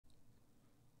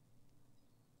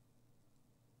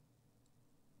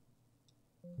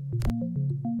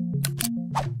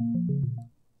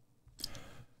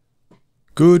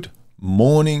Good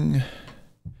morning.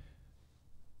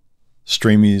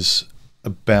 Stream is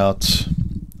about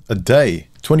a day,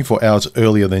 24 hours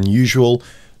earlier than usual.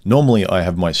 Normally I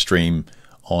have my stream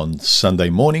on Sunday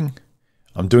morning.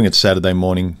 I'm doing it Saturday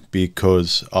morning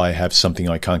because I have something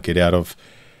I can't get out of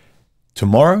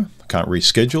tomorrow. I can't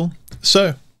reschedule.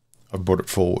 So I brought it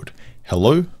forward.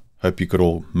 Hello, hope you could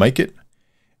all make it.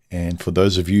 And for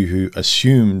those of you who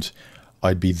assumed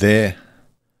I'd be there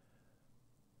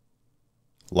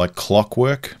like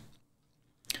clockwork,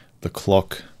 the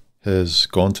clock has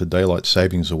gone to daylight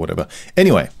savings or whatever.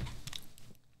 Anyway,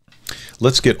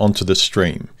 let's get onto the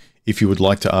stream. If you would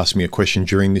like to ask me a question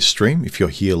during this stream, if you're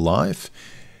here live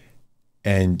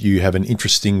and you have an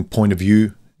interesting point of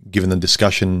view given the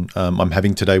discussion I'm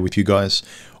having today with you guys,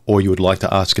 or you would like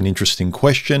to ask an interesting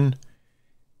question,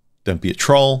 don't be a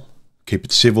troll, keep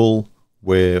it civil.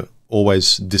 We're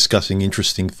always discussing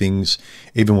interesting things,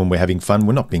 even when we're having fun.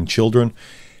 We're not being children.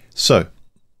 So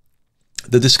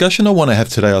the discussion I want to have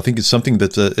today, I think, is something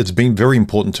that it's been very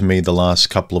important to me the last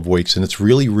couple of weeks, and it's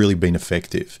really been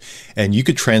effective. And you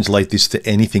could translate this to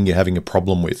anything you're having a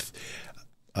problem with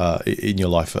in your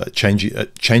life,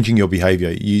 changing your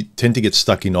behavior. You tend to get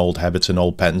stuck in old habits and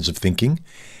old patterns of thinking.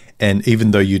 And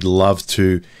even though you'd love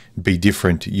to be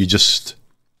different, you just...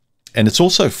 And it's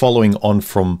also following on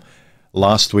from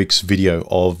last week's video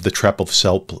of the trap of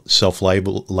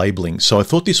self-labeling. So I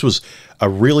thought this was a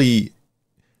really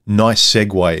nice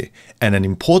segue and an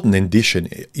important addition.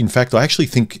 In fact, I actually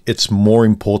think it's more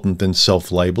important than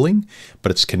self-labeling, but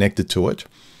it's connected to it.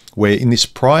 Where in this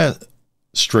prior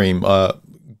stream,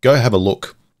 go have a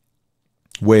look,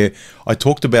 where I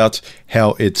talked about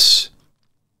how it's...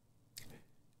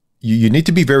 You need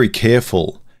to be very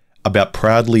careful about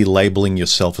proudly labeling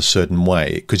yourself a certain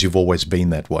way because you've always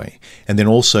been that way. And then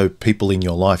also people in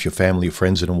your life, your family, your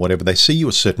friends and whatever, they see you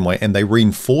a certain way and they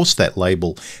reinforce that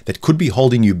label that could be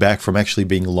holding you back from actually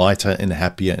being lighter and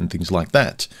happier and things like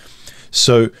that.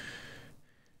 So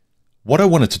what I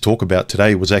wanted to talk about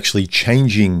today was actually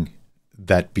changing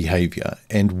that behavior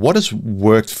and what has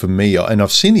worked for me. And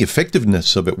I've seen the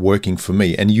effectiveness of it working for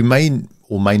me. And you may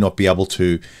or may not be able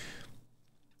to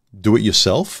do it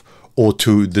yourself, or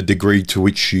to the degree to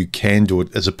which you can do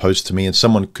it as opposed to me, and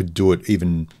someone could do it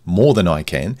even more than I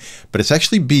can. But it's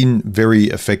actually been very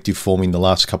effective for me in the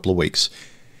last couple of weeks.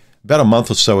 About a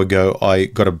month or so ago, I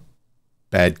got a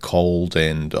bad cold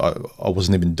and I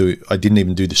didn't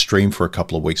even do the stream for a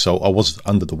couple of weeks, so I was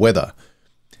under the weather.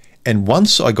 And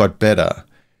once I got better,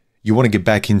 you want to get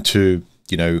back into,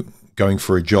 you know, going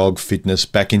for a jog, fitness,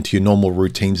 back into your normal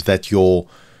routines that your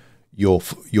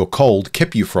cold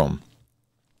kept you from.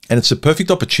 And it's a perfect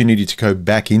opportunity to go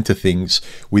back into things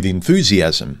with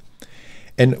enthusiasm.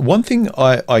 And one thing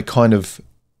I kind of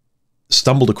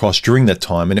stumbled across during that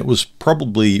time, and it was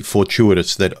probably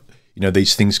fortuitous that, you know,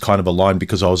 these things kind of aligned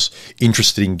because I was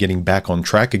interested in getting back on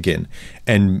track again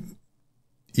and,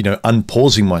 you know,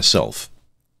 unpausing myself.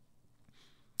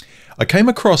 I came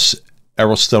across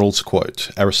Aristotle's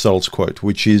quote,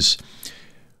 which is,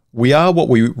 "We are what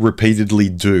we repeatedly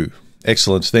do.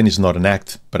 Excellence then is not an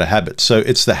act, but a habit." So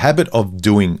it's the habit of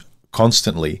doing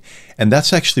constantly. And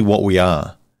that's actually what we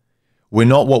are. We're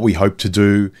not what we hope to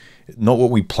do, not what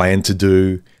we plan to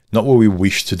do, not what we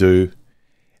wish to do.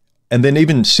 And then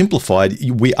even simplified,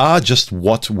 we are just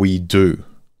what we do.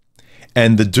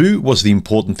 And the do was the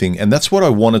important thing. And that's what I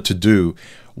wanted to do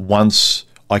once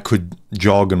I could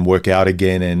jog and work out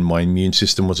again and my immune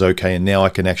system was okay. And now I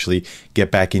can actually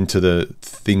get back into the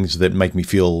things that make me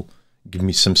feel, give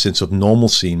me some sense of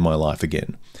normalcy in my life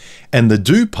again. And the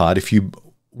do part, if you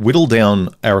whittle down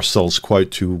Aristotle's quote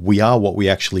to we are what we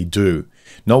actually do,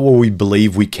 not what we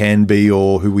believe we can be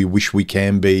or who we wish we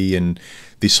can be and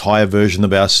this higher version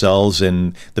of ourselves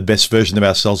and the best version of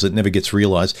ourselves that never gets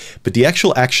realized, but the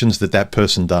actual actions that that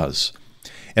person does.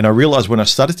 And I realized when I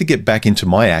started to get back into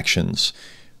my actions,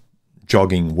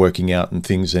 jogging, working out and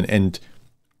things, and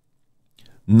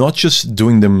not just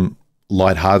doing them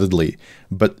lightheartedly,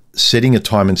 but setting a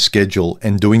time and schedule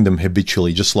and doing them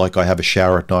habitually, just like I have a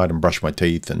shower at night and brush my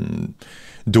teeth and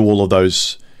do all of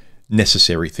those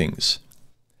necessary things.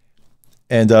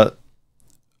 And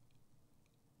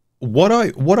what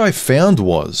I found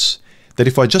was that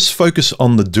if I just focus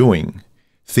on the doing,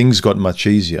 things got much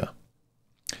easier.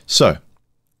 So,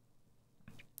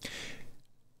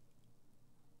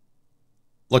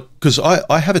 like, because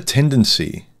I have a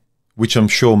tendency, which I'm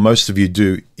sure most of you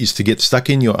do, is to get stuck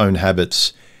in your own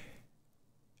habits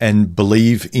and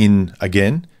believe in,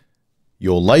 again,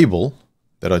 your label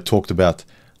that I talked about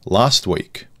last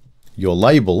week. your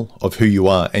label of who you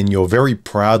are, and you're very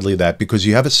proudly that, because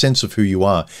you have a sense of who you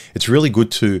are. It's really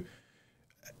good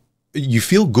you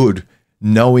feel good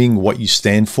knowing what you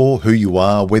stand for, who you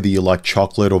are, whether you like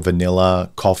chocolate or vanilla,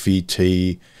 coffee,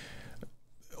 tea,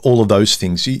 all of those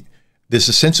things. There's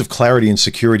a sense of clarity and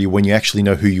security when you actually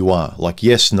know who you are, like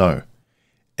yes, no.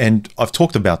 And I've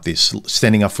talked about this,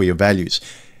 standing up for your values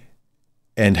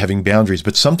and having boundaries.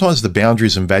 But sometimes the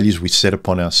boundaries and values we set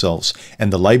upon ourselves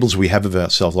and the labels we have of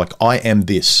ourselves, like I am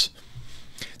this,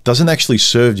 doesn't actually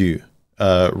serve you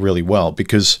really well.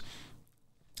 Because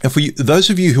those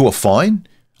of you who are fine,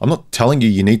 I'm not telling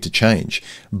you need to change,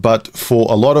 but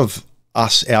for a lot of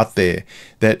us out there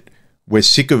that we're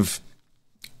sick of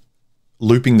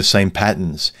looping the same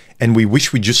patterns and we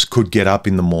wish we just could get up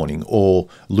in the morning or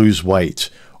lose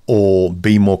weight or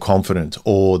be more confident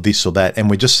or this or that, and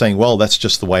we're just saying, well, that's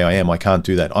just the way I am, I can't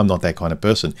do that, I'm not that kind of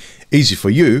person. Easy for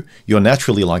you, you're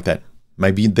naturally like that.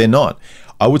 Maybe they're not.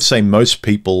 I would say most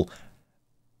people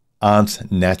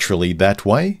aren't naturally that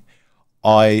way.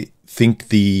 I think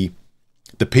the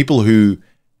people who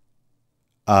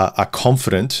are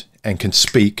confident and can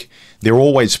speak, they're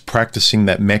always practicing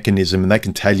that mechanism, and they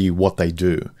can tell you what they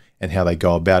do and how they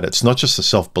go about it. It's not just the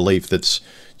self-belief that's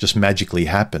just magically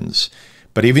happens.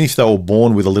 But even if they were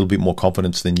born with a little bit more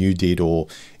confidence than you did, or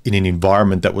in an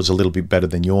environment that was a little bit better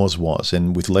than yours was,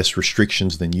 and with less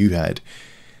restrictions than you had,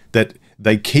 that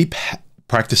they keep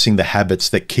practicing the habits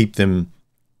that keep them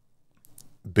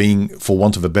being, for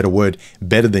want of a better word,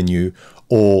 better than you,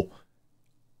 or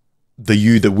the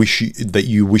you that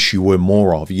you wish you were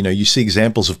more of. You know, you see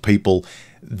examples of people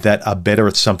that are better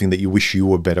at something that you wish you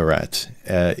were better at,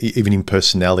 even in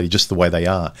personality, just the way they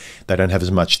are. They don't have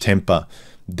as much temper.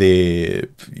 They're,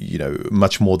 you know,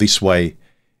 much more this way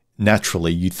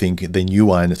naturally, you think, than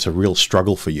you are, and it's a real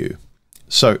struggle for you.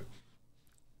 So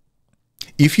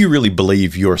if you really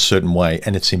believe you're a certain way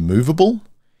and it's immovable,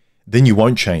 then you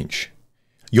won't change.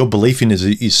 Your belief in it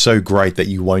is so great that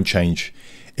you won't change.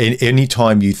 And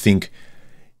anytime you think,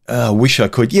 I wish I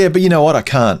could, yeah, but you know what, I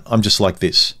can't, I'm just like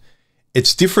this.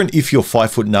 It's different if you're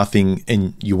 5'0"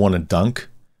 and you want to dunk.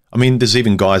 I mean, there's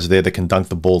even guys there that can dunk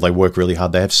the ball. They work really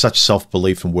hard. They have such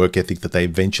self-belief and work ethic that they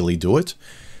eventually do it.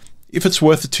 If it's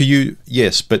worth it to you,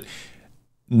 yes, but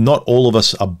not all of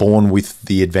us are born with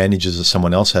the advantages that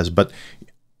someone else has, but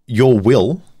your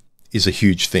will is a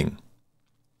huge thing.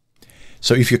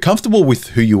 So if you're comfortable with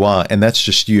who you are and that's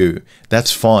just you,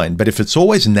 that's fine. But if it's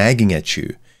always nagging at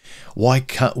you, why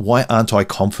aren't I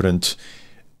confident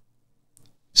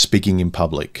speaking in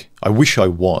public? I wish I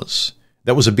was.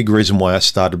 That was a big reason why I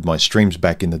started my streams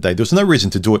back in the day. There was no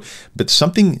reason to do it, but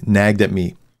something nagged at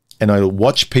me, and I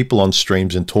watch people on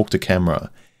streams and talk to camera,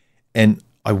 and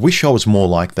I wish I was more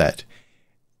like that.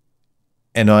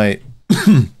 And I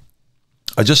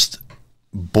just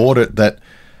bought it that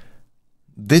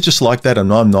they're just like that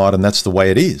and I'm not, and that's the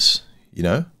way it is, you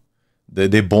know?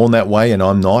 They're born that way and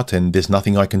I'm not, and there's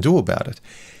nothing I can do about it.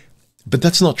 But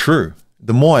that's not true.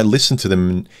 The more I listen to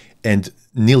them, and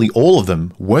nearly all of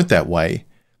them weren't that way,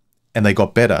 and they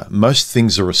got better. Most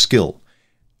things are a skill.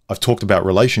 I've talked about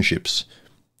relationships.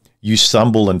 You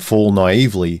stumble and fall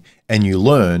naively, and you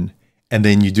learn, and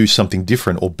then you do something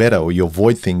different or better, or you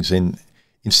avoid things, and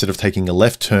instead of taking a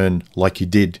left turn like you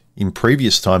did in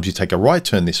previous times, you take a right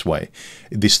turn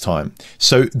this time.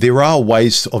 So there are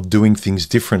ways of doing things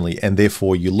differently, and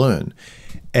therefore you learn.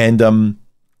 And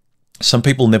some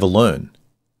people never learn.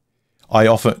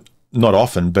 Not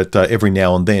often, but every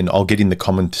now and then I'll get in the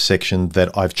comment section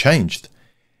that I've changed.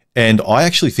 And I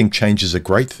actually think change is a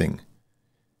great thing.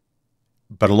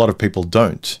 But a lot of people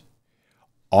don't.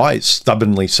 I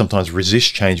stubbornly sometimes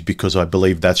resist change because I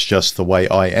believe that's just the way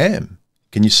I am.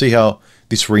 Can you see how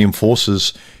this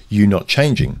reinforces you not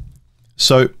changing?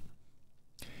 So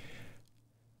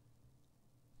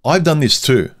I've done this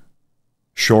too.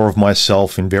 Sure of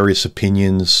myself in various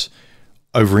opinions,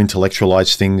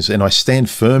 over-intellectualize things, and I stand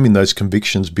firm in those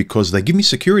convictions because they give me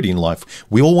security in life.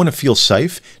 We all want to feel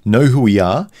safe, know who we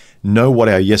are, know what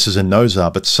our yeses and nos are,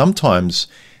 but sometimes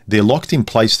they're locked in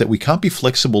place that we can't be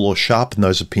flexible or sharpen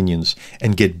those opinions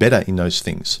and get better in those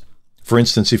things. For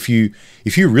instance, if you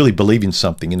really believe in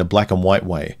something in a black and white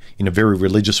way, in a very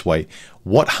religious way,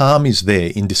 what harm is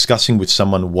there in discussing with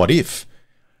someone, what if?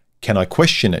 Can I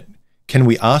question it? Can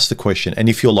we ask the question? And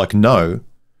if you're like, no,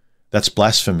 that's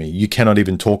blasphemy, you cannot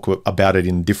even talk about it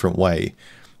in a different way,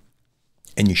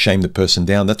 and you shame the person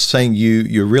down, that's saying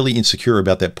you're really insecure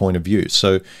about that point of view.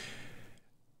 So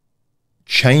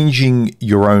changing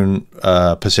your own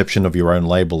perception of your own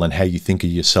label and how you think of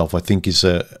yourself, I think, is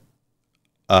a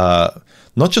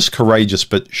not just courageous,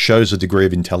 but shows a degree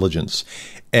of intelligence.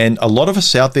 And a lot of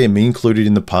us out there, me included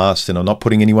in the past, and I'm not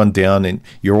putting anyone down, and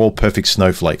you're all perfect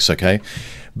snowflakes, okay?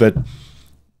 But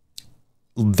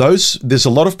there's a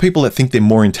lot of people that think they're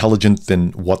more intelligent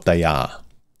than what they are.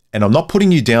 And I'm not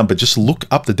putting you down, but just look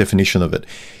up the definition of it.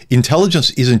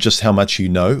 Intelligence isn't just how much you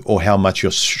know or how much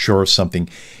you're sure of something.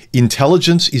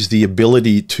 Intelligence is the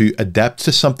ability to adapt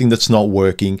to something that's not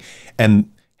working and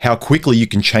how quickly you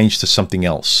can change to something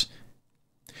else.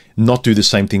 Not do the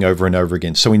same thing over and over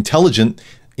again. So intelligence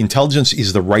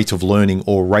is the rate of learning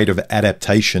or rate of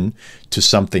adaptation to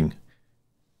something.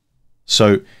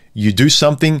 So you do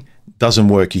something, doesn't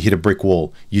work, you hit a brick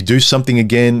wall. You do something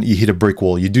again, you hit a brick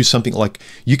wall. You do something like,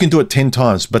 you can do it 10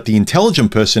 times, but the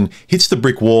intelligent person hits the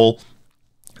brick wall,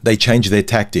 they change their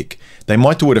tactic. They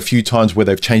might do it a few times where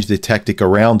they've changed their tactic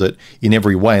around it in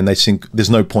every way and they think there's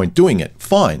no point doing it.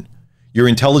 Fine. You're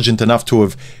intelligent enough to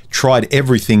have tried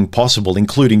everything possible,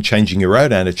 including changing your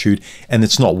own attitude, and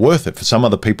it's not worth it. For some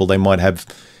other people, they might have,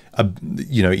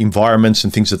 environments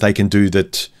and things that they can do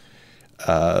that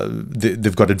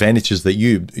they've got advantages that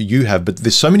you have. But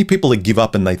there's so many people that give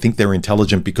up and they think they're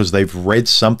intelligent because they've read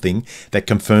something that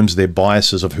confirms their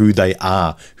biases of who they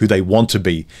are, who they want to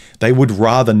be. They would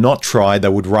rather not try. They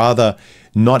would rather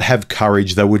not have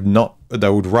courage. They would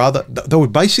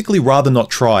basically rather not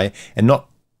try and not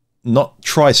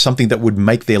try something that would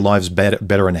make their lives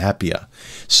better and happier.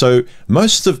 So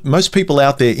most people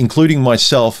out there, including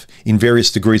myself in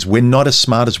various degrees, we're not as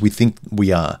smart as we think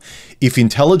we are. If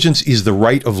intelligence is the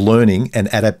rate of learning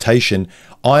and adaptation,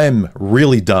 I am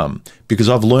really dumb because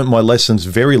I've learned my lessons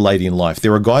very late in life.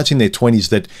 There are guys in their 20s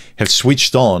that have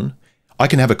switched on. I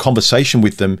can have a conversation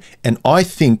with them and I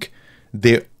think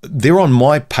they're on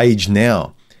my page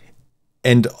now.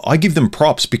 And I give them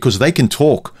props because they can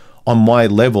talk on my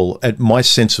level, at my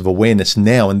sense of awareness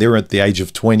now, and they're at the age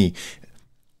of 20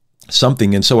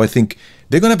 something. And so I think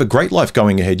they're going to have a great life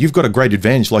going ahead. You've got a great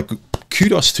advantage. Like,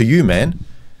 kudos to you, man.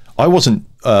 I wasn't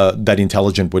that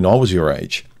intelligent when I was your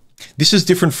age. This is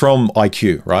different from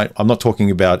IQ, right? I'm not talking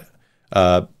about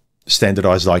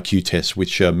standardized IQ tests,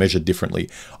 which are measured differently.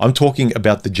 I'm talking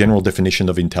about the general definition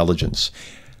of intelligence.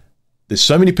 There's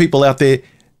so many people out there,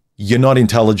 you're not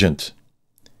intelligent.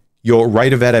 Your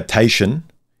rate of adaptation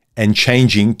and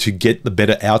changing to get the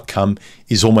better outcome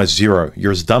is almost zero.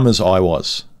 You're as dumb as I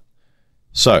was.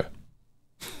 So,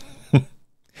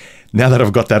 now that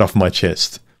I've got that off my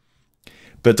chest.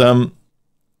 But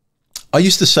I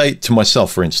used to say to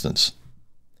myself, for instance,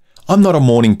 I'm not a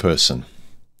morning person,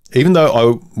 even though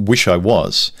I wish I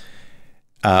was,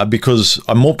 because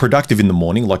I'm more productive in the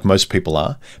morning, like most people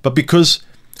are. But because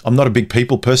I'm not a big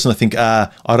people person, I think,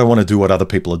 I don't want to do what other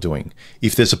people are doing.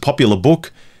 If there's a popular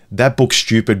book, that book's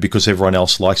stupid because everyone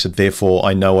else likes it. Therefore,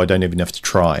 I know I don't even have to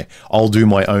try. I'll do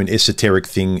my own esoteric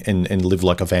thing and live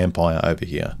like a vampire over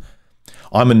here.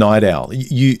 I'm a night owl.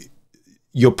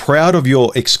 You're proud of your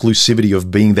exclusivity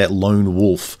of being that lone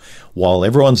wolf while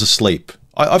everyone's asleep.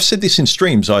 I've said this in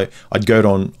streams. I'd go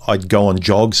on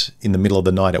jogs in the middle of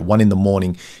the night at 1 in the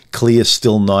morning, clear,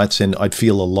 still nights, and I'd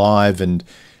feel alive and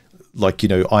like,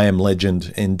 I am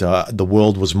legend and the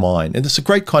world was mine. And it's a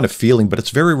great kind of feeling, but it's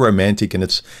very romantic and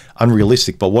it's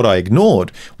unrealistic. But what I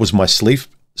ignored was my sleep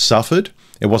suffered.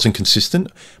 It wasn't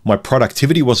consistent. My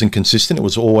productivity wasn't consistent. It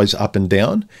was always up and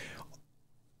down.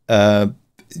 My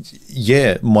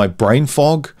brain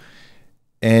fog.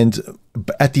 And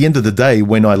at the end of the day,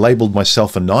 when I labeled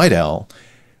myself a night owl,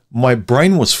 my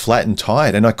brain was flat and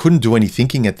tired and I couldn't do any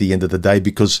thinking at the end of the day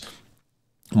because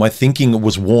my thinking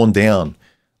was worn down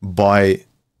by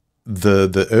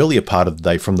the earlier part of the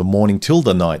day, from the morning till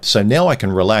the night. So now I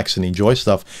can relax and enjoy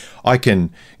stuff. I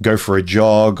can go for a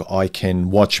jog, I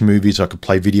can watch movies, I can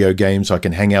play video games, I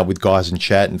can hang out with guys and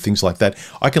chat and things like that.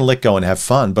 I can let go and have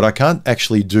fun, but I can't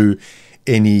actually do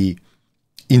any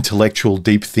intellectual,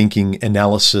 deep thinking,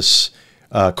 analysis,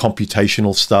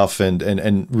 computational stuff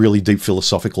and really deep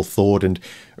philosophical thought and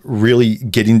really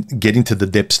get into the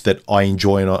depths that I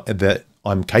enjoy and that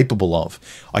I'm capable of.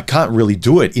 I can't really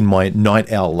do it in my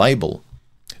night owl label.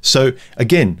 So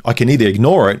again, I can either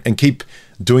ignore it and keep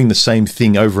doing the same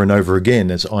thing over and over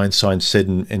again, as Einstein said,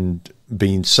 and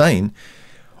be insane,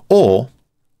 or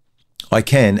I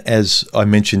can, as I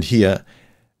mentioned here,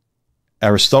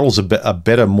 Aristotle's a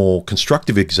better, more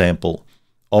constructive example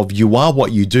of you are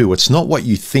what you do. It's not what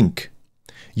you think.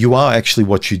 You are actually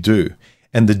what you do.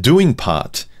 And the doing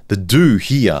part, the do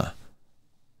here,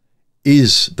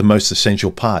 is the most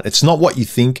essential part. It's not what you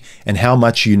think and how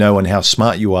much you know and how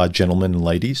smart you are, gentlemen and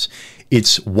ladies.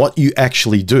 It's what you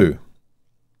actually do.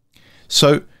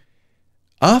 So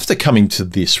after coming to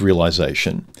this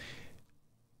realization,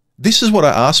 this is what I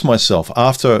asked myself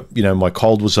after, my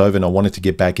cold was over and I wanted to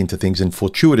get back into things. And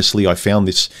fortuitously, I found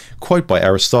this quote by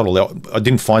Aristotle. I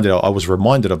didn't find it. I was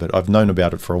reminded of it. I've known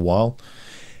about it for a while.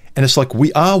 And it's like,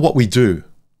 we are what we do,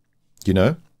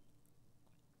 And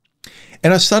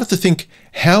I started to think,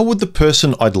 how would the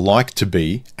person I'd like to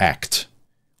be act?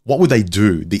 What would they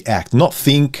do? The act, not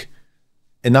think.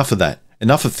 Enough of that.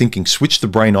 Enough of thinking. Switch the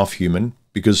brain off, human,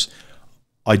 because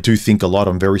I do think a lot.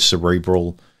 I'm very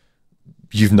cerebral.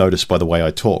 You've noticed by the way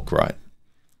I talk, right?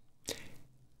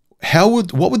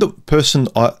 What would the person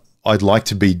I'd like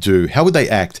to be do? How would they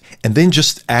act? And then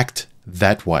just act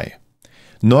that way.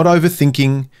 Not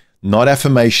overthinking, not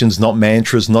affirmations, not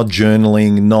mantras, not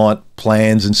journaling, not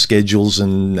plans and schedules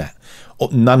and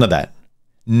none of that.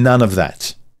 None of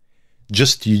that.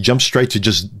 Just, you jump straight to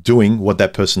just doing what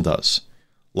that person does.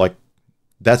 Like,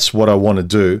 that's what I want to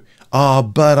do. Oh,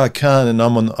 but I can't, and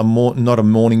I'm not a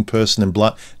morning person and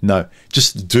blah. No,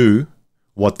 just do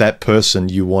what that person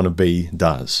you want to be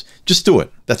does. Just do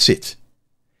it. That's it.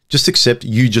 Just accept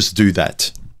you just do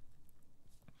that.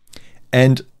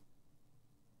 And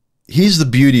here's the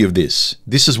beauty of this.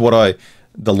 This is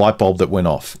the light bulb that went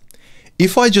off.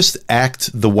 If I just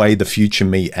act the way the future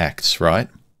me acts, right?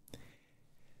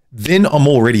 Then I'm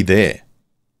already there.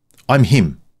 I'm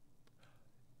him.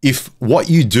 If what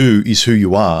you do is who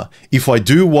you are, if I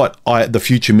do what the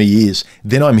future me is,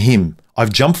 then I'm him.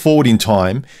 I've jumped forward in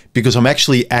time because I'm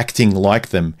actually acting like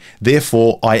them.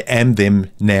 Therefore, I am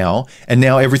them now. And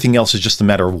now everything else is just a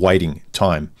matter of waiting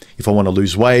time. If I want to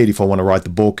lose weight, if I want to write the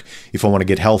book, if I want to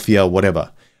get healthier,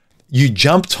 whatever. You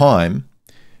jump time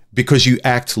because you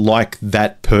act like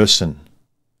that person.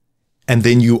 And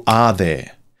then you are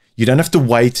there. You don't have to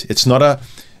wait. It's not a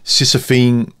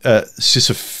Sisyphean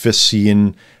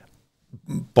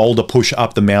boulder push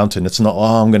up the mountain. It's not,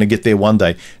 oh, I'm going to get there one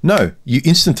day. No, you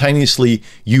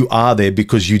are there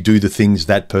because you do the things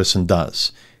that person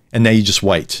does. And now you just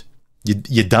wait.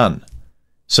 You're done.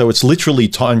 So it's literally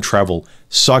time travel,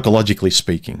 psychologically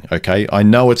speaking, okay? I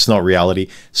know it's not reality,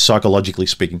 psychologically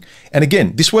speaking. And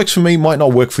again, this works for me, might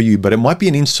not work for you, but it might be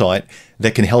an insight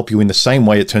that can help you in the same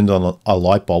way it turned on a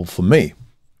light bulb for me.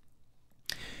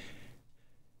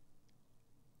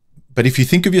 But if you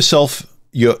think of yourself,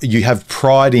 you have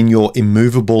pride in your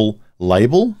immovable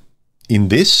label in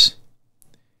this,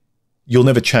 you'll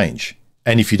never change.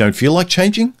 And if you don't feel like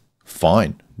changing,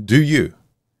 fine, do you.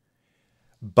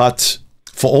 But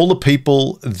for all the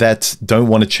people that don't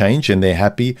want to change and they're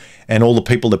happy, and all the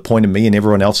people that point at me and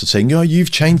everyone else and saying, oh,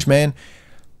 you've changed, man.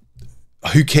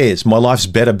 Who cares? My life's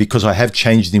better because I have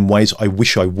changed in ways I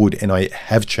wish I would, and I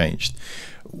have changed.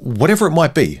 Whatever it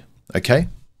might be, okay?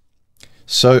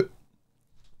 So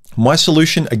my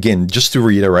solution, again, just to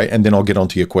reiterate, and then I'll get on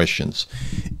to your questions,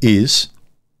 is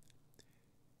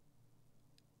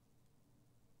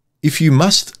if you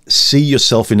must see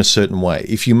yourself in a certain way,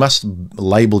 if you must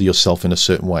label yourself in a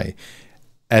certain way,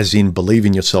 as in believe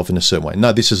in yourself in a certain way,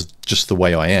 no, this is just the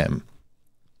way I am.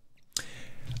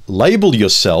 Label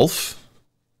yourself,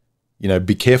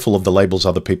 be careful of the labels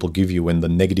other people give you and the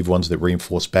negative ones that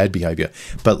reinforce bad behavior.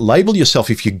 But label yourself,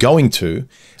 if you're going to,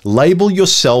 label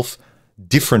yourself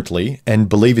differently and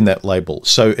believe in that label.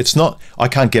 So it's not, I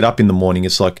can't get up in the morning.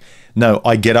 It's like, no,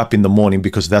 I get up in the morning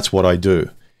because that's what I do.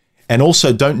 And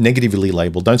also don't negatively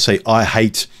label. Don't say, I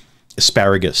hate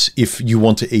asparagus. If you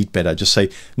want to eat better, just say,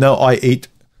 no,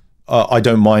 I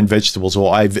don't mind vegetables,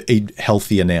 or I eat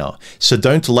healthier now. So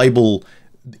don't label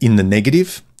in the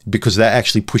negative because that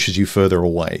actually pushes you further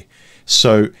away.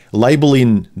 So label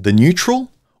in the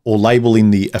neutral or label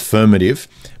in the affirmative,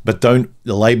 but don't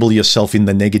label yourself in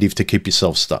the negative to keep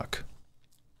yourself stuck.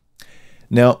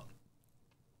 Now,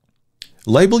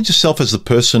 label yourself as the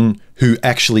person who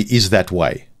actually is that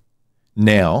way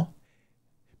now,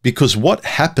 because what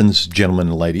happens, gentlemen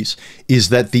and ladies, is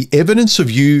that the evidence of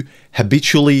you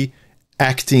habitually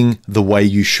acting the way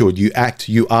you should, you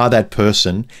are that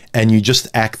person, and you just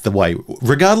act the way,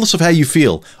 regardless of how you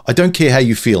feel. I don't care how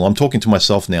you feel. I'm talking to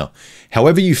myself now.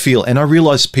 However you feel, and I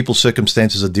realize people's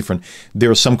circumstances are different. There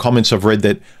are some comments I've read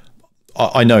that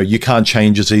I know you can't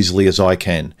change as easily as I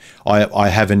can. I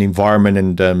have an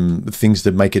environment and things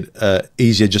that make it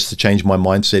easier just to change my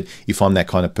mindset if I'm that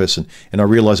kind of person. And I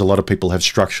realize a lot of people have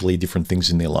structurally different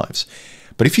things in their lives.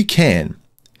 But if you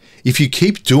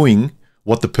keep doing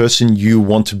what the person you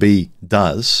want to be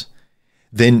does,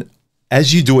 then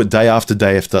as you do it day after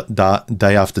day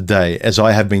after day, as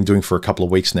I have been doing for a couple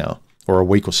of weeks now, or a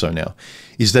week or so now,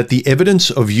 is that the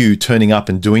evidence of you turning up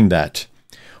and doing that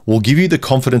will give you the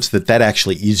confidence that that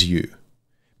actually is you,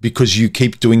 because you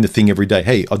keep doing the thing every day.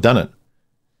 Hey, I've done it.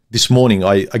 This morning,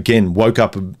 I again woke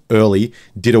up early,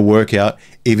 did a workout,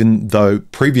 even though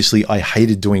previously I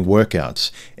hated doing workouts.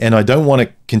 And I don't want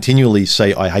to continually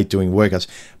say I hate doing workouts,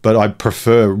 but I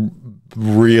prefer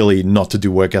really not to do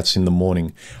workouts in the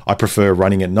morning. I prefer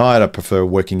running at night. I prefer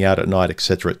working out at night,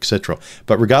 etc., etc.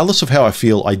 But regardless of how I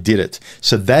feel, I did it.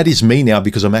 So that is me now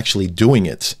because I'm actually doing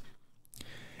it.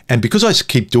 And because I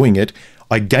keep doing it,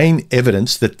 I gain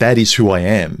evidence that that is who I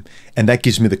am. And that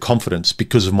gives me the confidence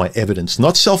because of my evidence.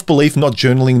 Not self-belief, not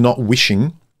journaling, not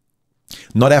wishing,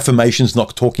 not affirmations,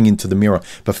 not talking into the mirror,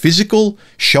 but physical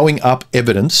showing up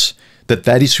evidence that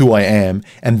that is who I am.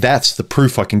 And that's the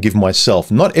proof I can give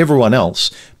myself. Not everyone else,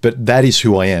 but that is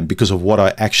who I am because of what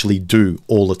I actually do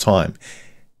all the time.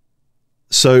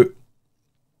 So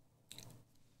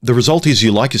the result is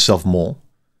you like yourself more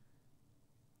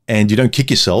and you don't kick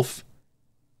yourself.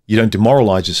 You don't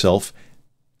demoralize yourself,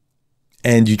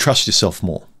 and you trust yourself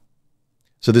more.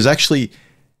 So there's actually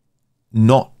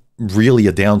not really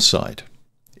a downside.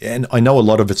 And I know a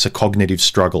lot of it's a cognitive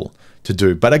struggle to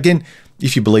do. But again,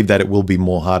 if you believe that, it will be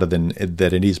more harder than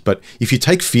it is. But if you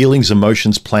take feelings,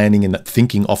 emotions, planning, and that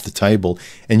thinking off the table,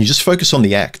 and you just focus on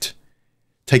the act,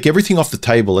 take everything off the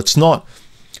table. It's not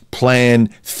plan,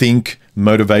 think,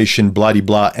 motivation,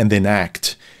 blah-de-blah, and then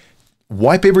act.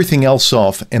 Wipe everything else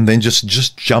off and then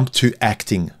just jump to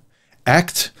acting.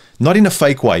 Act, not in a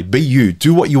fake way. Be you.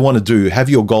 Do what you want to do. Have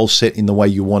your goals set in the way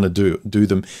you want to do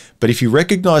them. But if you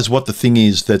recognize what the thing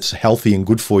is that's healthy and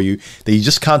good for you, that you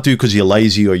just can't do because you're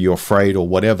lazy or you're afraid or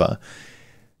whatever,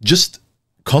 just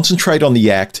concentrate on the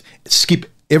act. Skip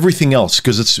everything else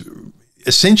because it's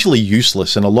essentially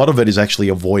useless, and a lot of it is actually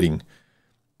avoiding.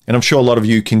 And I'm sure a lot of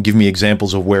you can give me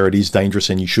examples of where it is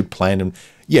dangerous and you should plan. And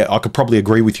yeah, I could probably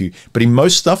agree with you. But in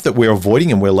most stuff that we're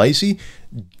avoiding and we're lazy,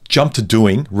 jump to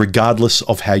doing regardless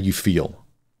of how you feel.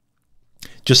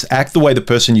 Just act the way the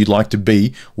person you'd like to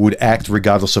be would act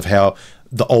regardless of how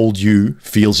the old you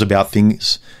feels about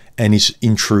things and is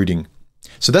intruding.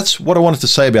 So that's what I wanted to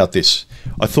say about this.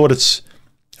 I thought it's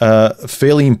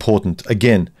fairly important.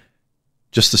 Again,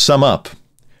 just to sum up,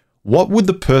 what would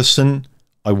the person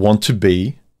I want to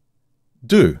be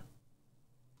do?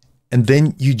 And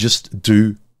then you just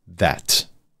do that.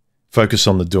 Focus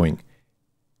on the doing.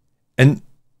 And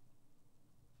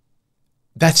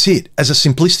that's it. As a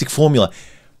simplistic formula,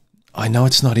 I know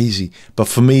it's not easy, but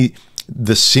for me,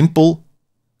 the simple,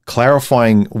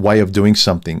 clarifying way of doing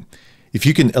something, if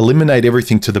you can eliminate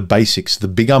everything to the basics, the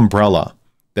big umbrella,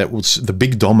 that was the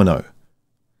big domino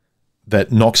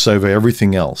that knocks over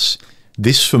everything else,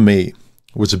 this for me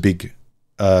was a big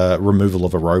removal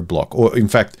of a roadblock, or in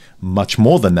fact, much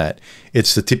more than that.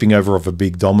 It's the tipping over of a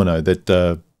big domino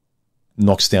that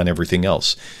knocks down everything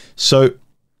else. So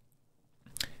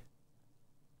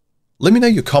let me know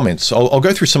your comments. I'll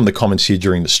go through some of the comments here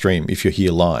during the stream if you're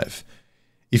here live.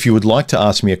 If you would like to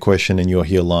ask me a question and you're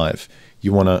here live,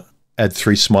 you want to add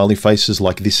 3 smiley faces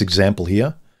like this example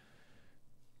here,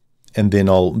 and then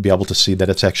I'll be able to see that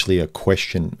it's actually a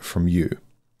question from you.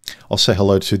 I'll say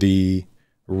hello to the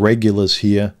regulars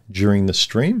here during the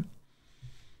stream.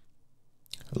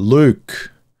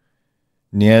 Luke,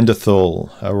 Neanderthal,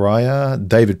 Araya,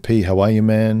 David P, how are you,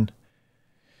 man?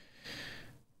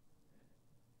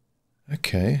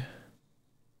 Okay.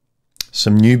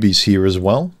 Some newbies here as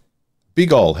well.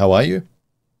 Big Ol, how are you?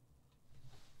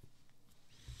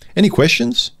 Any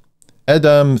questions? Add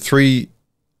 3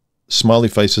 smiley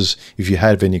faces if you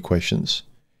have any questions.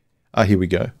 Here we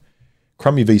go.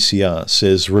 Crummy VCR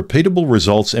says, repeatable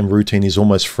results and routine is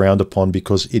almost frowned upon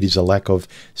because it is a lack of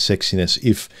sexiness.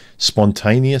 If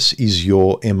spontaneous is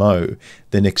your MO,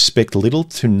 then expect little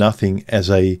to nothing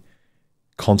as a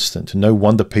constant. No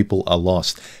wonder people are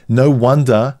lost. No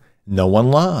wonder no one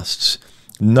lasts.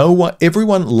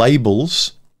 Everyone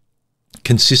labels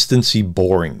consistency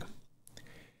boring.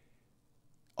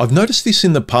 I've noticed this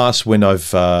in the past when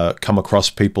I've come across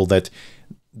people that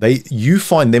you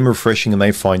find them refreshing and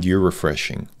they find you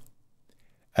refreshing.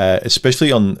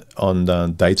 Especially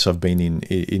on dates I've been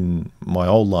in my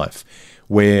whole life,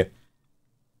 where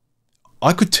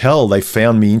I could tell they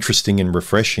found me interesting and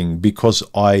refreshing because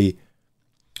I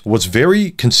was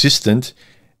very consistent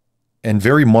and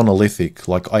very monolithic.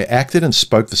 Like I acted and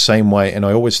spoke the same way, and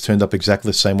I always turned up exactly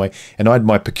the same way. And I had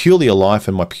my peculiar life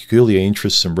and my peculiar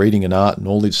interests in reading and art and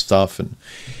all this stuff.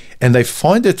 And they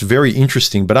find it very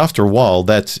interesting, but after a while,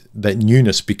 that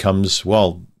newness becomes,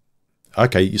 well,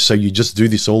 okay, so you just do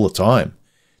this all the time.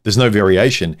 There's no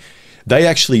variation. They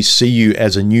actually see you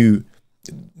as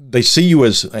they see you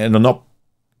as, and I'm not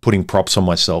putting props on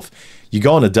myself, you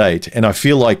go on a date, and I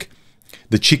feel like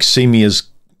the chicks see me as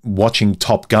watching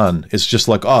Top Gun. It's just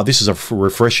like, oh, this is a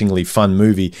refreshingly fun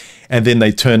movie. And then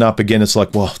they turn up again. It's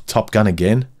like, well, Top Gun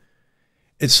again?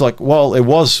 It's like, well, it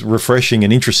was refreshing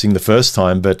and interesting the first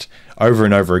time, but over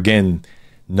and over again,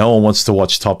 no one wants to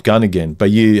watch Top Gun again. But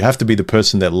you have to be the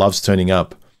person that loves turning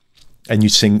up, and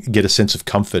you get a sense of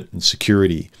comfort and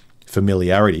security,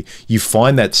 familiarity. You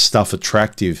find that stuff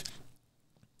attractive,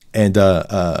 and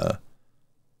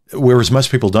whereas most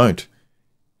people don't.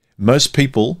 Most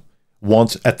people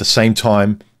want at the same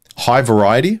time high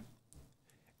variety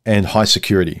and high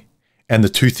security, and the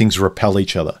two things repel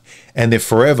each other, and they're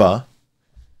forever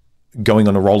going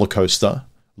on a roller coaster,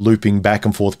 looping back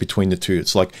and forth between the two.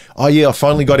 It's like, oh yeah, I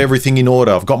finally got everything in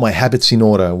order, I've got my habits in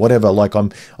order, whatever, like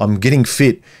I'm getting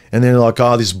fit, and then like,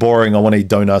 oh, this is boring, I want to eat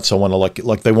donuts, I want to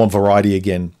like they want variety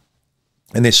again,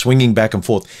 and they're swinging back and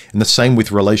forth. And the same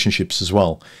with relationships as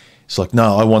well. It's like,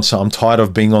 no, I'm tired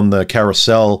of being on the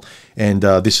carousel, and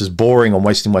this is boring, I'm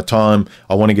wasting my time,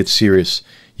 I want to get serious.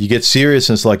 You get serious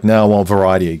and it's like, now I want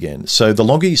variety again. So the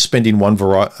longer you spend in one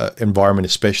environment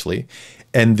especially,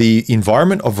 and the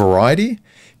environment of variety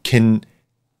can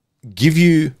give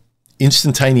you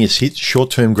instantaneous hits,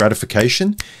 short-term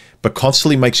gratification, but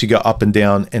constantly makes you go up and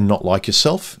down and not like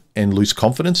yourself and lose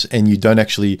confidence, and you don't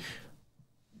actually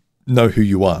know who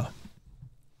you are.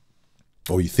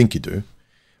 Or you think you do.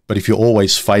 But if you're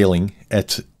always failing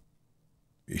at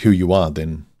who you are,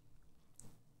 then...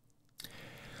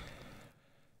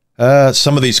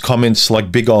 some of these comments,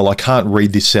 like Big Ol, I can't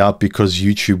read this out because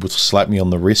YouTube will slap me on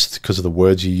the wrist because of the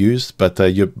words you used, but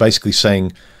you're basically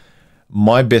saying,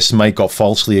 my best mate got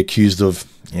falsely accused of,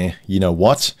 you know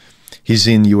what? He's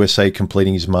in USA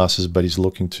completing his masters, but he's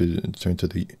looking to return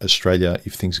to Australia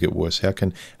if things get worse. How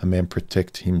can a man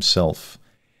protect himself?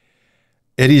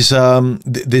 It is,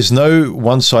 there's no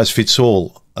one size fits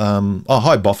all. Oh,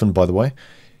 hi, Boffin, by the way.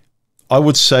 I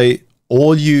would say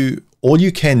all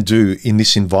you can do in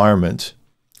this environment,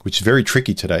 which is very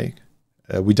tricky today,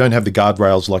 we don't have the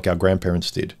guardrails like our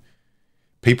grandparents did.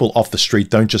 People off the street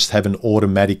don't just have an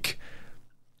automatic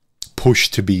push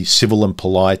to be civil and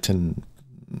polite and,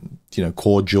 you know,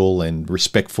 cordial and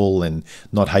respectful and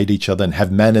not hate each other and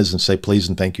have manners and say please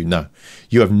and thank you. No,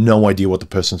 you have no idea what the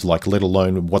person's like, let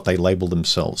alone what they label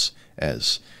themselves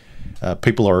as.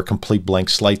 People are a complete blank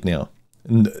slate now.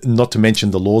 Not to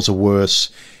mention the laws are worse.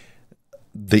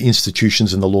 The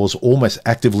institutions and the laws almost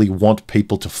actively want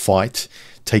people to fight,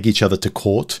 take each other to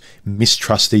court,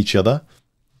 mistrust each other.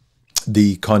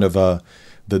 The kind of the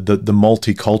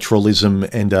multiculturalism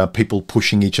and people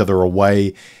pushing each other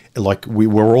away, like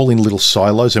we're all in little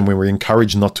silos, and we were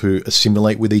encouraged not to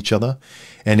assimilate with each other,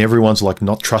 and everyone's like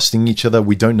not trusting each other.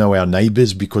 We don't know our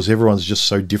neighbors because everyone's just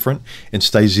so different and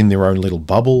stays in their own little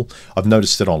bubble. I've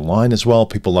noticed it online as well.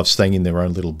 People love staying in their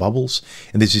own little bubbles,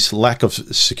 and there's this lack of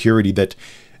security that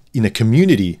in a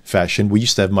community fashion we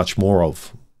used to have much more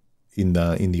of in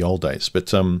the old days.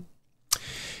 But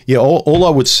yeah, all I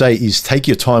would say is take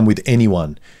your time with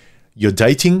anyone you're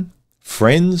dating,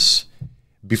 friends.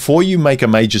 Before you make a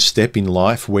major step in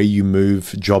life, where you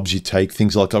move, jobs you take,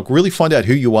 things like that, really find out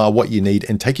who you are, what you need,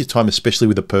 and take your time, especially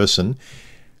with a person,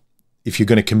 if you're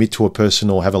going to commit to a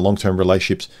person or have a long-term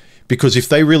relationships. Because if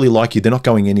they really like you, they're not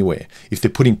going anywhere. If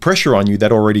they're putting pressure on you,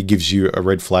 that already gives you a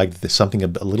red flag that there's something a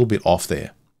little bit off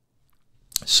there.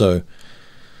 So,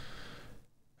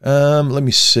 let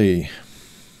me see.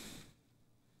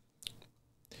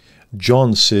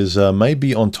 John says,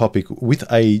 maybe on topic, with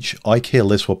age, I care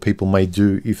less what people may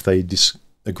do if they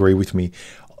disagree with me.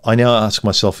 I now ask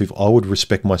myself if I would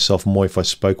respect myself more if I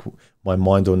spoke my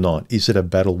mind or not. Is it a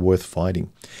battle worth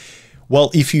fighting?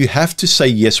 Well, if you have to say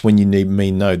yes when you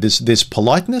mean no, there's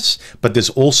politeness, but there's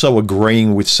also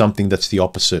agreeing with something that's the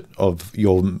opposite of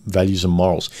your values and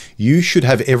morals. You should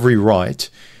have every right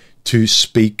to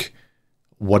speak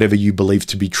whatever you believe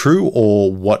to be true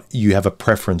or what you have a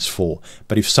preference for.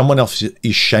 But if someone else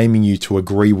is shaming you to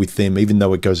agree with them, even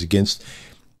though it goes against...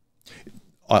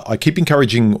 I keep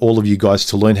encouraging all of you guys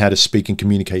to learn how to speak and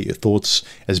communicate your thoughts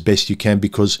as best you can,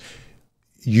 because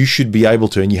you should be able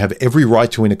to, and you have every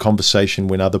right to, in a conversation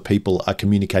when other people are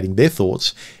communicating their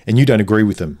thoughts and you don't agree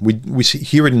with them. We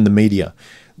hear it in the media.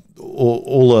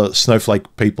 All the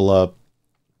snowflake people are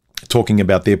talking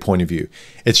about their point of view.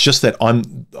 It's just that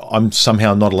I'm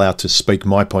somehow not allowed to speak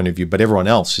my point of view, but everyone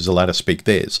else is allowed to speak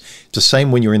theirs. It's the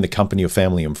same when you're in the company of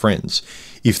family and friends.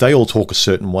 If they all talk a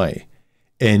certain way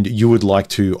and you would like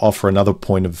to offer another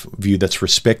point of view that's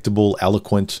respectable,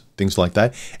 eloquent, things like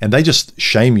that, and they just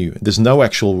shame you, there's no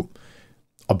actual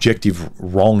objective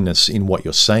wrongness in what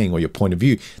you're saying or your point of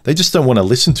view. They just don't want to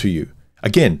listen to you.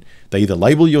 Again, they either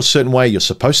label you a certain way, you're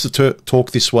supposed to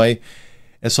talk this way.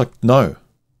 It's like, no.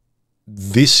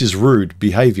 this is rude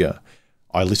behavior.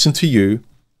 I listen to you.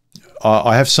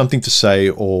 I have something to say,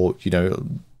 or, you know,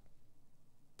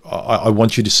 I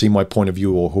want you to see my point of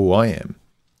view or who I am.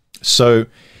 So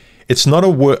it's not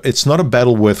a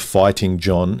battle worth fighting,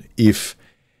 John, if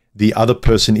the other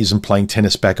person isn't playing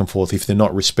tennis back and forth, if they're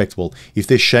not respectable, if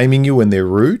they're shaming you and they're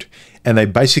rude, and they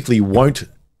basically won't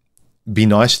be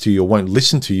nice to you or won't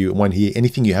listen to you and won't hear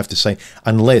anything you have to say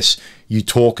unless you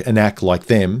talk and act like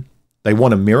them. They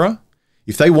want a mirror.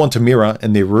 If they want a mirror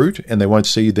and they're rude and they won't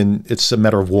see you, then it's a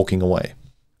matter of walking away.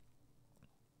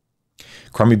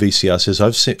 Crummy BCR says,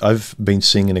 I've been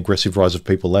seeing an aggressive rise of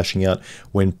people lashing out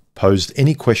when posed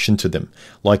any question to them,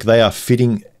 like they are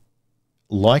fitting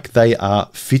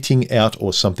out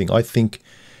or something. I think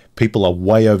people are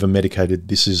way over medicated.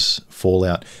 This is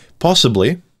fallout.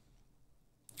 Possibly.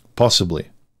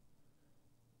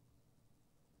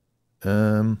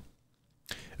 Vince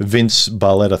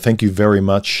Barletta, thank you very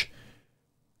much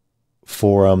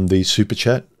for the super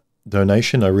chat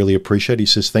donation. I really appreciate it. He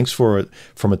says, thanks for it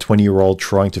from a 20-year-old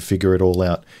trying to figure it all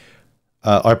out.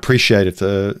 I appreciate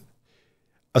it.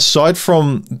 Aside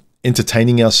from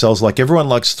entertaining ourselves, like everyone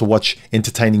likes to watch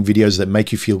entertaining videos that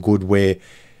make you feel good, where,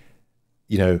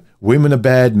 you know, women are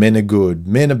bad, men are good,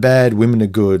 men are bad, women are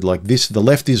good, like this, the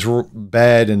left is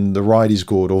bad and the right is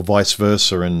good, or vice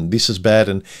versa, and this is bad,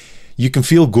 and you can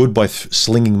feel good by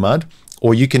slinging mud,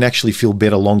 or you can actually feel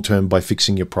better long-term by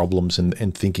fixing your problems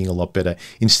and thinking a lot better,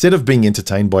 instead of being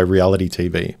entertained by reality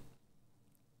TV.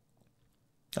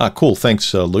 Ah, cool.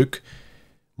 Thanks, Luke.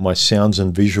 My sounds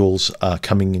and visuals are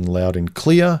coming in loud and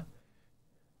clear.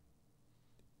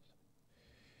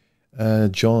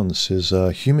 John says,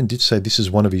 Human did say this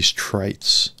is one of his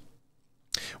traits.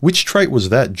 Which trait was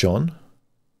that, John?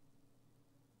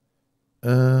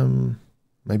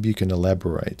 Maybe you can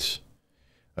elaborate.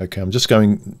 Okay, I'm just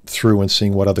going through and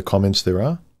seeing what other comments there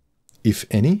are, if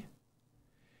any.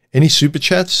 Any super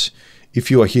chats?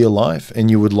 If you are here live and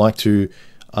you would like to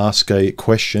ask a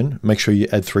question, make sure you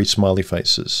add 3 smiley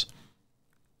faces.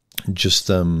 Just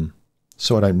so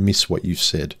I don't miss what you've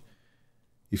said.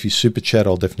 If you super chat,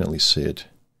 I'll definitely see it.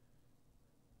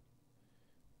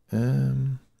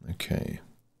 Okay.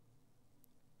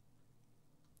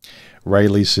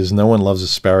 Rayleigh says, no one loves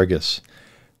asparagus.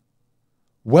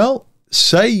 Well,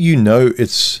 say you know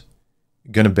it's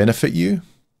going to benefit you.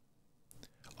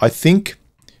 I think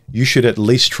you should at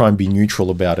least try and be neutral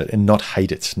about it and not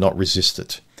hate it, not resist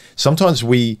it. Sometimes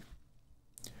we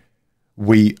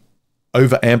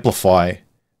over-amplify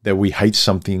that we hate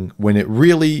something when it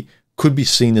really could be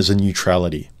seen as a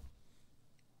neutrality.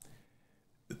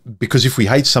 Because if we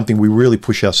hate something, we really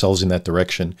push ourselves in that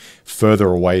direction, further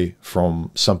away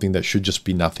from something that should just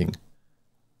be nothing.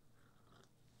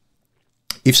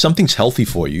 If something's healthy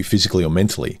for you, physically or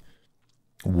mentally,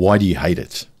 why do you hate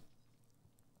it?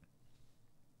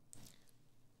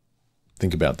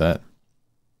 Think about that.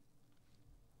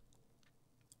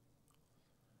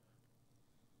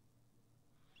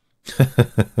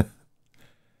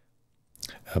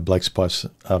 Blake Spice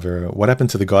Avera. What happened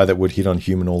to the guy that would hit on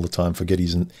Human all the time? Forget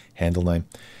his handle name.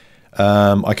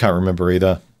 I can't remember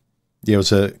either. Yeah, it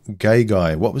was a gay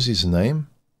guy. What was his name?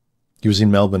 He was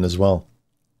in Melbourne as well.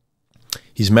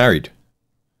 He's married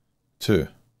too.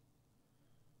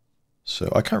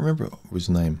 So I can't remember his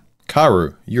name.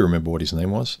 Karu. You remember what his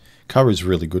name was? Karu's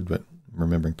really good at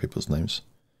remembering people's names.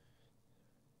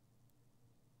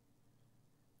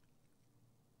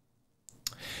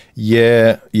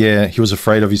 Yeah, he was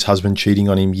afraid of his husband cheating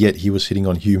on him, yet he was hitting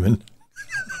on Human.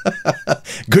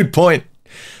 Good point.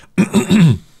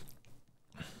 I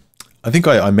think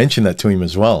I mentioned that to him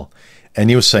as well. And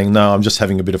he was saying, no, I'm just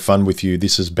having a bit of fun with you.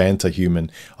 This is banter,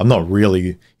 Human. I'm not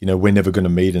really, you know, we're never going to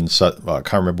meet. And so, well, I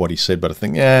can't remember what he said, but I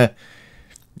think, yeah,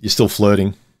 you're still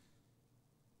flirting.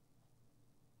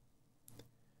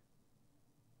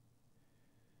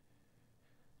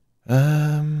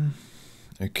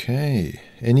 Okay.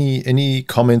 Any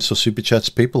comments or super chats,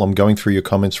 people? I'm going through your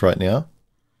comments right now.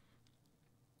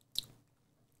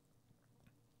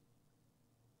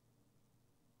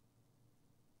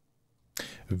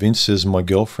 Vince says, my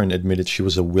girlfriend admitted she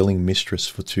was a willing mistress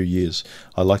for 2 years.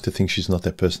 I like to think she's not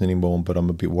that person anymore, but I'm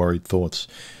a bit worried. Thoughts?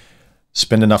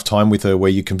 Spend enough time with her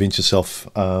where you convince yourself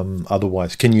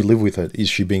otherwise. Can you live with it? Is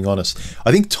she being honest?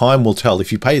 I think time will tell.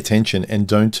 If you pay attention and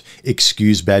don't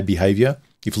excuse bad behavior,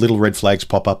 if little red flags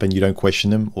pop up and you don't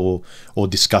question them or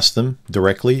discuss them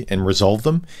directly and resolve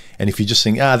them, and if you just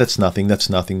think, that's nothing, that's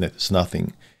nothing, that's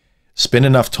nothing, spend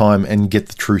enough time and get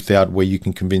the truth out where you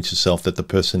can convince yourself that the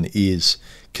person is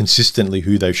consistently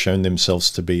who they've shown themselves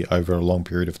to be over a long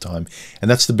period of time. And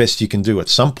that's the best you can do. At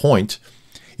some point,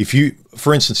 If you,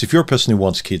 for instance, if you're a person who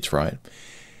wants kids, right?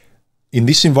 In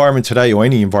this environment today, or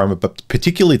any environment, but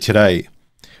particularly today,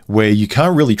 where you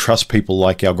can't really trust people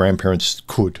like our grandparents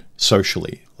could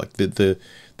socially. Like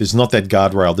there's not that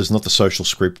guardrail, there's not the social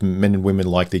script. Men and women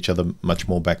liked each other much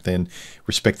more back then,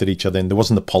 respected each other, and there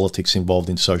wasn't the politics involved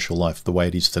in social life the way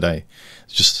it is today.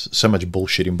 It's just so much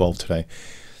bullshit involved today.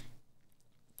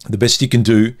 The best you can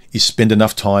do is spend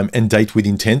enough time and date with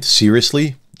intent,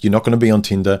 seriously. You're not going to be on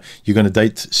Tinder. You're going to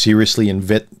date seriously and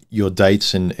vet your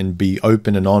dates and be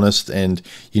open and honest. And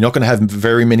you're not going to have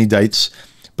very many dates,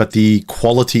 but the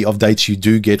quality of dates you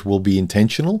do get will be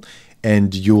intentional,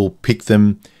 and you'll pick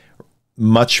them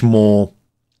much more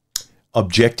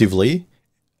objectively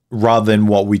rather than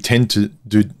what we tend to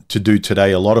do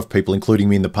today. A lot of people, including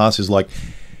me in the past, is like,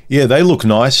 yeah, they look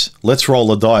nice. Let's roll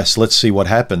the dice. Let's see what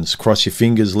happens. Cross your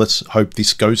fingers. Let's hope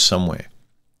this goes somewhere.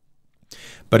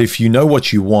 But if you know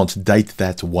what you want, date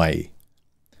that way.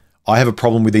 I have a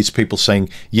problem with these people saying,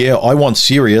 yeah, I want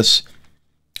serious,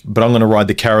 but I'm going to ride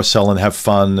the carousel and have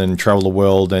fun and travel the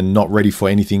world and not ready for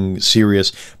anything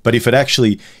serious. But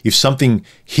if something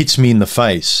hits me in the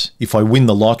face, if I win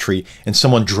the lottery and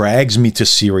someone drags me to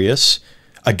serious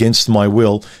against my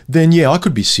will, then yeah, I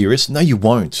could be serious. No, you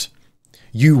won't.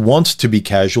 You want to be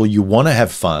casual. You want to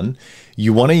have fun.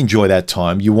 You want to enjoy that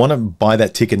time. You want to buy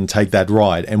that ticket and take that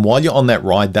ride. And while you're on that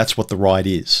ride, that's what the ride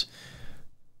is.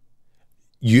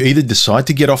 You either decide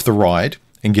to get off the ride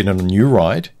and get on a new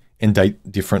ride and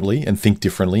date differently and think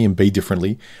differently and be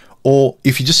differently, or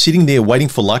if you're just sitting there waiting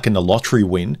for luck and a lottery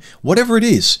win, whatever it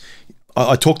is.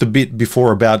 I talked a bit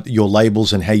before about your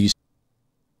labels and how you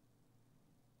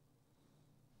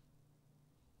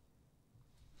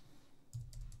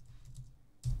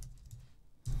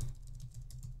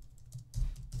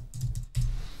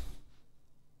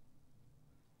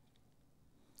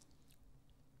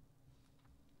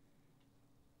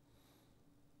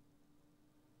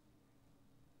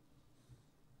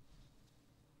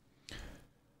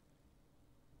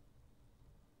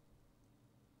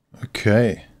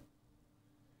Okay.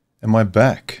 Am I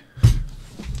back?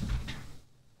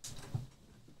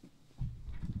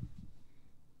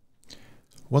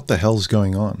 What the hell's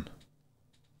going on?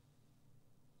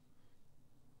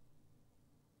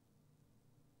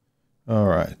 All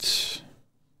right.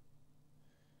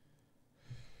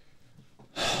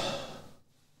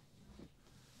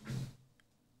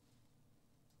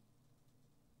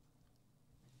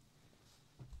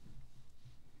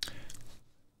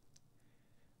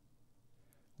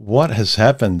 What has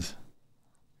happened?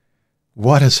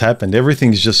 What has happened?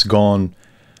 Everything's just gone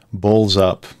balls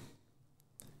up.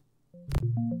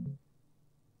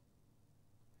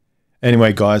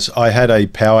 Anyway, guys, I had a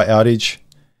power outage.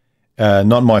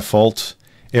 Not my fault.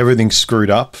 Everything's screwed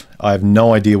up. I have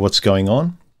no idea what's going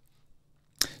on.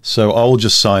 So I will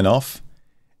just sign off.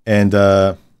 And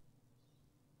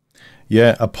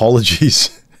yeah,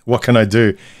 apologies. What can I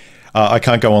do? I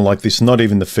can't go on like this. Not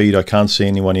even the feed. I can't see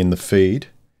anyone in the feed.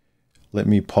 Let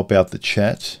me pop out the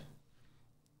chat.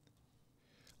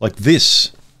 Like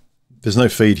this, there's no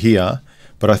feed here,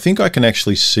 but I think I can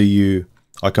actually see you.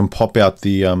 I can pop out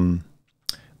the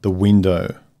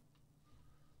window.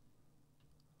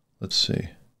 Let's see.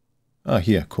 Oh,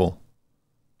 here, cool.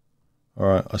 All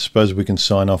right, I suppose we can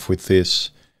sign off with this,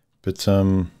 but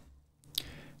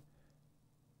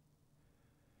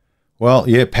well,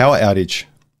 yeah, power outage.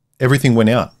 Everything went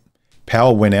out.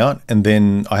 Power went out, and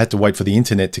then I had to wait for the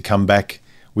internet to come back,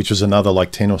 which was another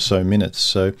like 10 or so minutes.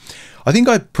 So I think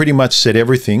I pretty much said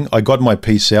everything. I got my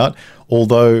piece out,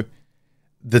 although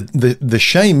the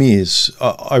shame is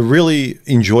I really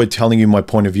enjoyed telling you my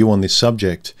point of view on this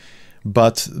subject,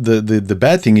 but the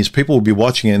bad thing is people will be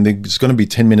watching it and there's going to be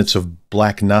 10 minutes of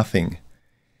black nothing.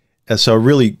 And so I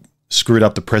really screwed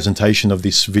up the presentation of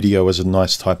this video as a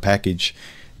nice type package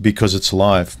because it's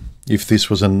live. If this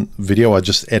was a video, I'd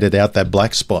just edit out that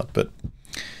black spot. But,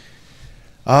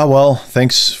 well,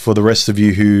 thanks for the rest of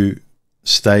you who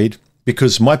stayed.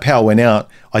 Because my power went out,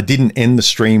 I didn't end the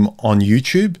stream on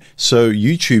YouTube. So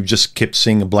YouTube just kept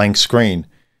seeing a blank screen.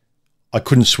 I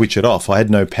couldn't switch it off. I had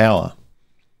no power.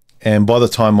 And by the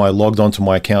time I logged onto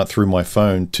my account through my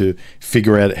phone to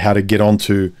figure out how to get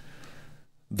onto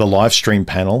the live stream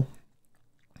panel,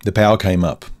 the power came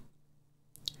up.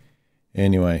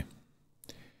 Anyway.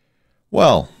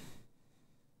 Well,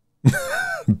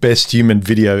 best human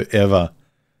video ever.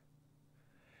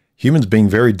 Humans being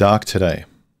very dark today.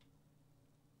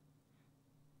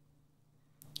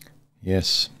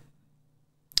 Yes.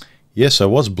 Yes, I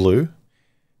was blue.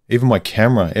 Even my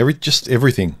camera, just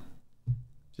everything.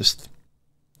 Just,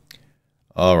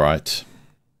 all right.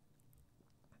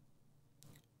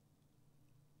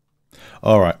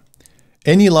 All right.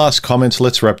 Any last comments?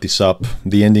 Let's wrap this up.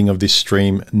 The ending of this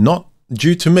stream, not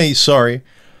due to me, sorry,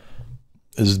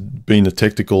 has been a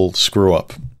technical screw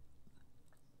up.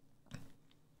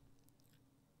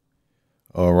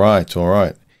 All right, all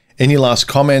right. Any last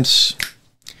comments?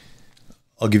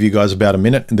 I'll give you guys about a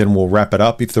minute and then we'll wrap it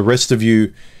up. If the rest of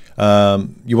you,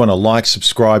 you want to like,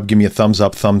 subscribe, give me a thumbs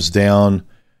up, thumbs down,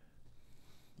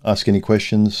 ask any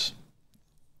questions,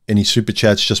 any super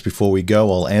chats just before we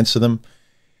go, I'll answer them.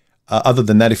 Other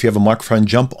than that, if you have a microphone,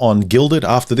 jump on Gilded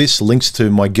after this. Links to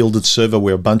my Gilded server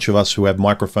where a bunch of us who have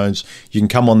microphones, you can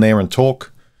come on there and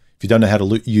talk. If you don't know how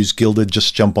to use Gilded,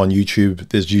 just jump on YouTube.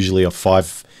 There's usually a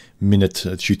 5-minute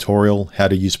tutorial how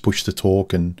to use push to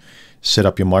talk and set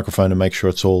up your microphone and make sure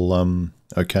it's all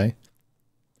okay.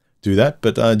 Do that,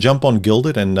 but jump on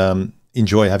Gilded and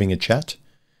enjoy having a chat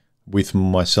with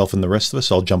myself and the rest of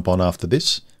us. I'll jump on after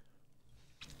this.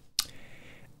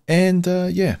 And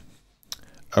yeah.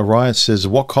 Araya says,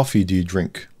 what coffee do you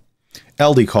drink?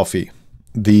 Aldi coffee,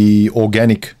 the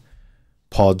organic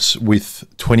pods with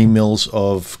 20 mils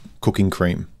of cooking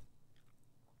cream.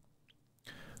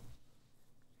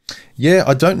 Yeah,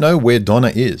 I don't know where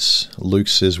Donna is. Luke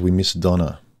says we miss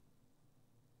Donna.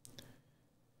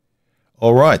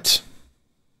 All right.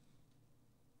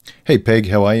 Hey, Peg,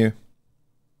 how are you?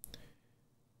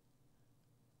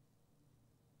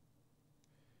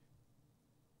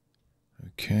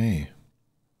 Okay.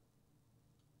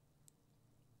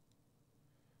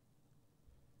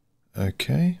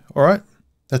 Okay, all right.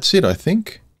 That's it, I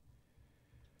think.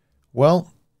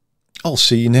 Well, I'll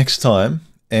see you next time,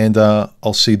 and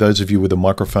I'll see those of you with a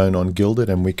microphone on Gilded,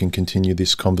 and we can continue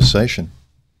this conversation.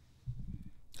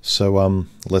 So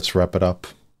let's wrap it up.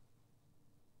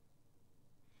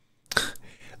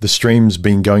 The stream's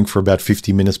been going for about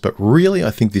 50 minutes, but really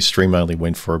I think this stream only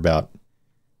went for about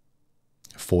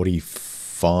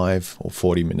 45 or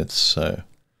 40 minutes. So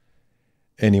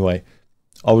anyway,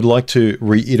 I would like to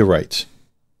reiterate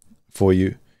for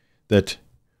you that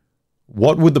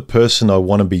what would the person I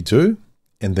want to be do?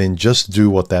 And then just do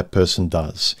what that person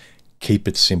does. Keep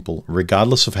it simple.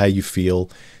 Regardless of how you feel,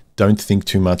 don't think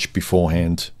too much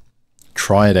beforehand.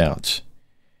 Try it out.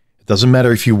 It doesn't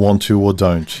matter if you want to or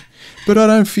don't. But I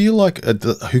don't feel like,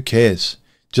 who cares?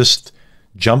 Just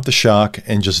jump the shark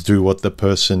and just do what the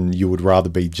person you would rather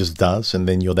be just does. And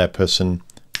then you're that person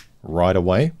right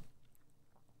away.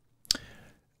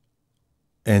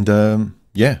 And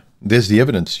yeah, there's the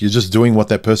evidence. You're just doing what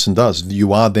that person does.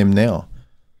 You are them now.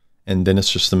 And then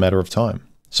it's just a matter of time.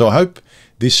 So I hope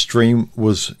this stream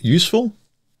was useful,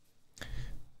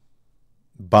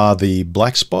 bar the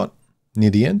black spot near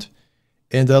the end.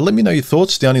 And let me know your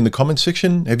thoughts down in the comment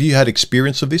section. Have you had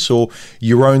experience of this or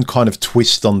your own kind of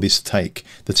twist on this take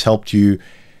that's helped you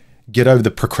get over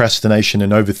the procrastination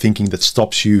and overthinking that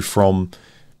stops you from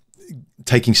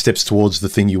taking steps towards the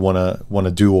thing you want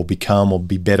to do or become or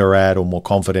be better at or more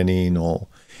confident in? Or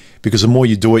because the more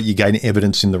you do it, you gain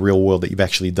evidence in the real world that you've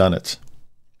actually done it.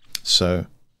 So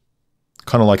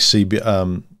kind of like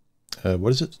what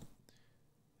is it?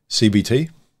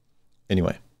 CBT?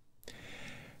 Anyway.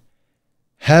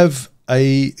 Have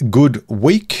a good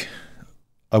week.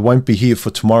 I won't be here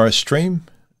for tomorrow's stream.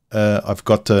 I've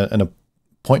got an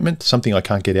appointment, something I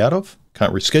can't get out of,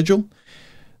 can't reschedule.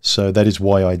 So that is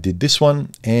why I did this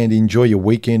one. And enjoy your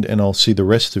weekend, and I'll see the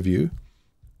rest of you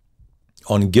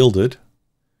on Gilded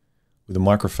with a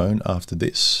microphone after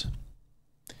this.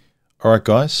 All right,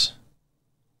 guys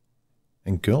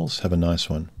and girls, have a nice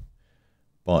one.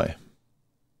 Bye.